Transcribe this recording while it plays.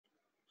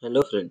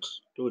Hello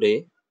friends,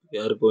 today we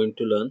are going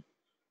to learn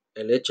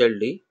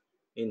LHLD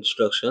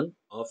instruction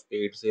of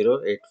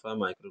 8085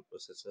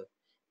 microprocessor.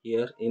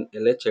 Here in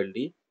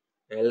LHLD,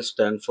 L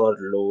stand for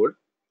load,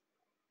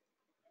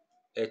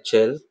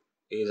 HL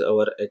is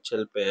our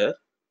HL pair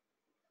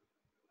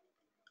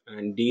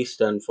and D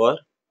stand for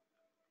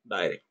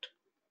direct.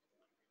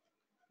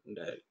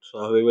 So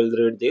how we will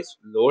read this?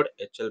 Load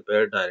HL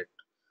pair direct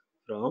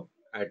from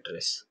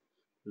address.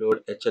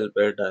 Load HL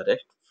pair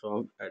direct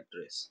from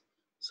address.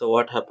 So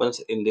what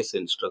happens in this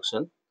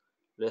instruction?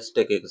 Let's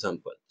take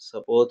example.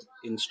 Suppose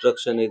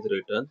instruction is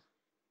written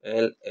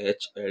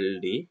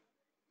LHLD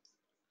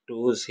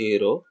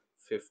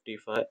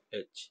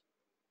 2055H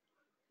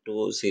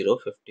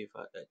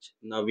 2055H.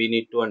 Now we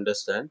need to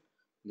understand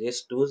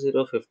this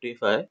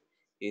 2055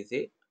 is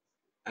a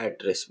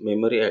address,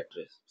 memory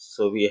address.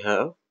 So we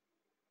have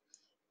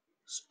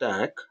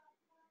stack.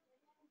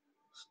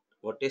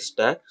 What is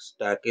stack?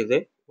 Stack is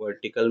a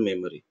vertical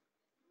memory.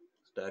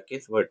 Stack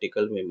is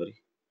vertical memory.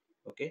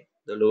 Okay.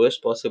 The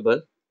lowest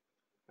possible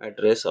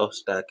address of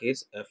stack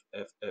is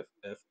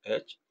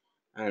FFFFH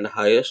and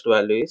highest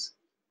value is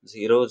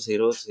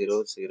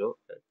 0000.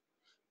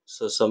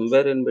 So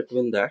somewhere in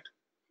between that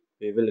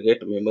we will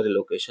get memory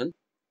location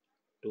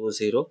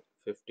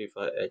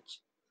 2055H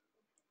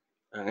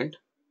and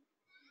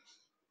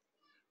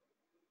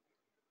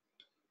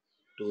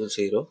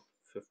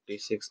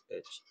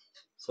 2056H.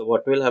 So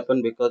what will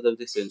happen because of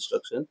this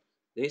instruction?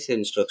 This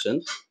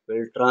instruction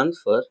will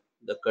transfer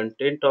the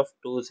content of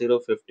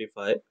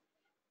 2055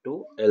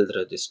 to L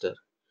register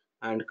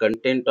and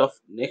content of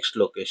next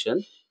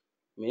location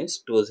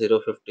means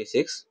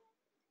 2056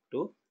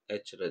 to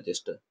H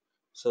register.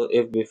 So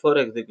if before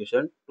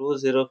execution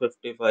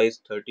 2055 is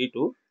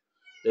 32,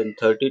 then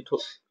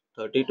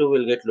 32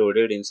 will get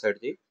loaded inside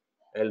the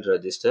L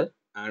register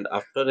and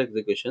after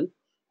execution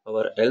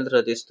our L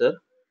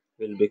register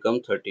will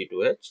become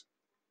 32H,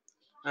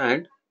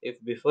 and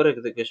if before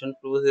execution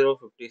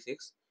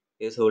 2056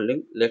 is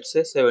holding let's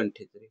say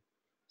 73,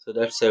 so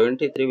that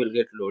 73 will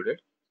get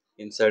loaded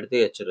inside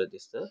the H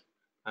register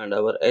and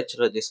our H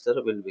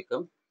register will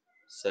become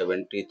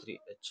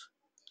 73H.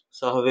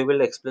 So how we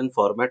will explain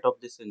format of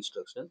this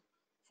instruction.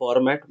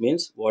 Format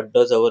means what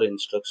does our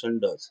instruction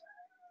does.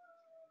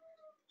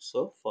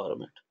 So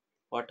format.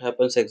 What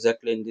happens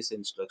exactly in this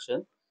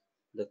instruction?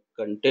 The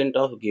content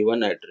of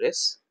given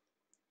address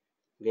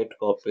get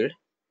copied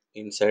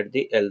inside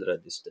the L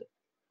register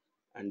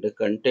and the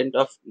content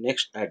of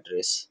next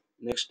address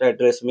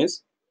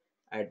means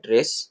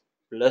address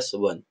plus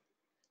 1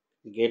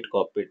 get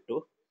copied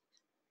to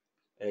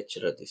H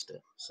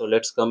register. So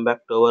let's come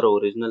back to our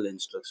original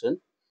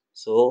instruction.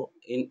 So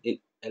in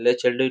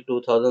LHLD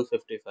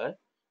 2055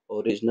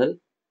 original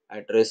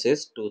address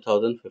is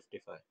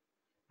 2055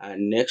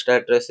 and next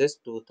address is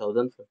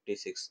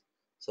 2056.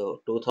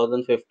 So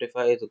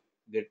 2055 is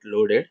get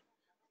loaded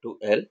to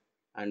L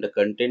and the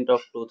content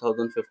of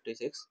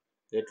 2056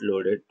 get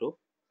loaded to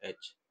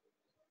H.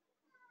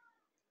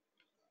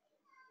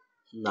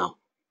 Now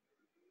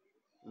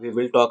we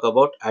will talk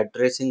about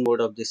addressing mode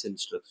of this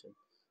instruction.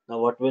 Now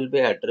what will be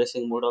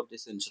addressing mode of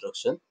this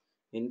instruction?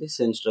 In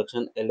this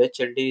instruction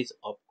LHLD is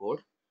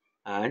opcode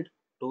and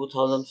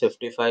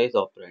 2055 is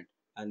operand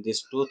and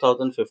this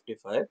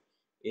 2055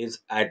 is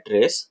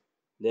address.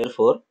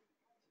 Therefore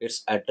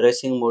its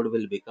addressing mode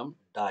will become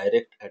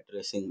direct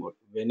addressing mode.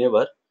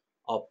 Whenever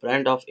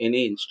operand of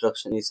any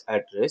instruction is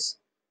address,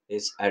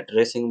 its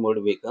addressing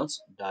mode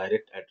becomes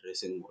direct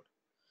addressing mode.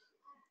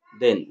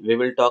 Then we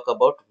will talk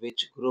about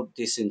which group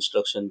this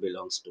instruction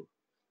belongs to.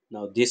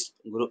 Now this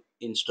group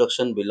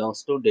instruction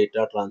belongs to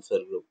data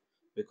transfer group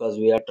because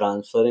we are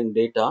transferring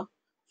data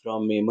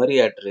from memory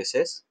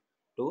addresses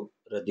to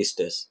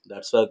registers.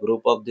 That's why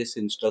group of this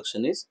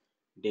instruction is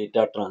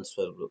data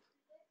transfer group.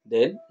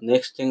 Then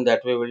next thing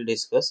that we will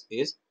discuss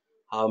is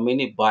how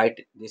many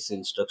byte this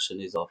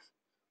instruction is of.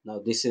 Now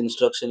this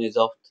instruction is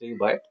of 3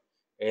 byte.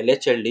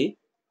 LHLD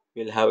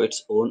will have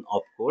its own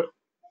opcode,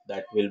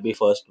 that will be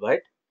first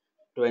byte,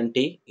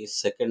 20 is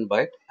second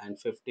byte and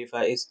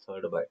 55 is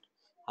third byte.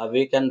 How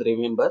we can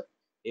remember?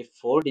 If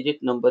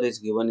 4-digit number is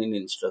given in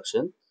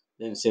instruction,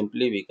 then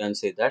simply we can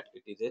say that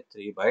it is a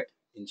 3 byte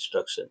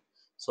instruction.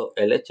 So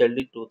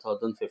LHLD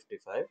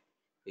 2055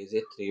 is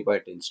a 3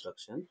 byte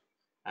instruction.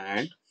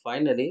 And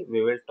finally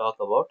we will talk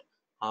about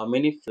how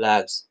many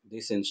flags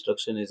this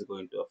instruction is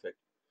going to affect.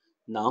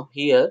 Now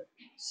here,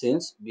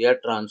 since we are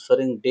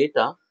transferring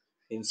data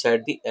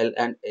inside the L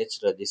and H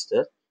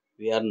register,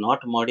 we are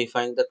not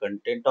modifying the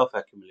content of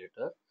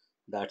accumulator.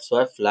 That's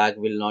why flag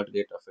will not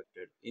get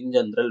affected. In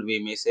general, we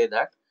may say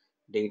that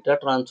data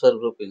transfer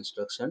group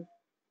instruction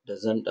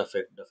doesn't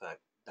affect the flag.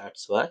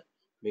 That's why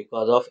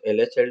because of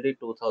LHLD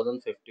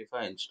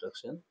 2055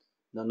 instruction,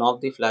 none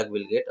of the flag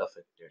will get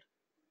affected.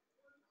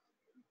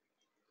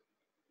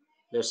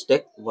 Let's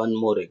take one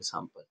more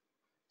example.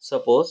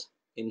 Suppose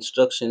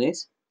instruction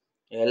is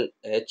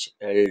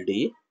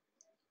LHLD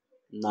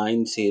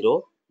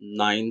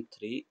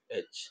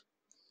 9093H.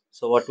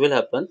 So what will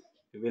happen?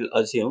 We will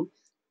assume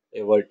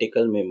a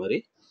vertical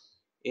memory.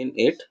 In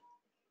it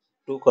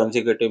two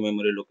consecutive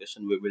memory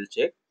location we will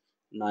check,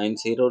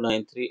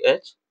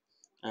 9093H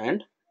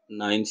and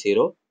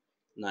 9094H.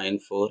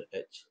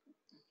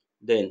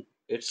 Then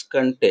its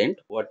content,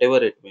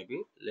 whatever it may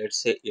be,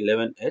 let's say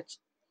 11H,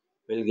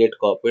 will get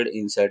copied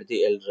inside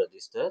the L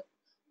register,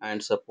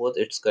 and suppose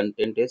its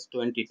content is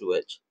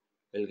 22H,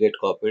 will get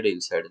copied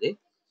inside the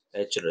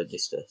H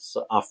register.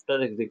 So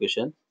after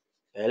execution,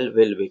 L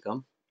will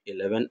become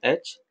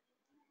 11H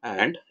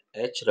and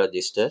H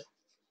register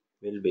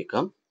will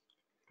become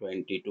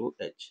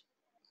 22H.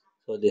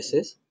 So this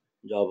is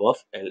job of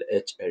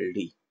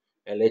LHLD.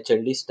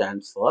 LHLD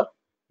stands for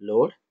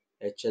load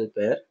HL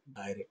pair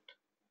direct.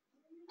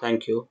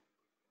 Thank you.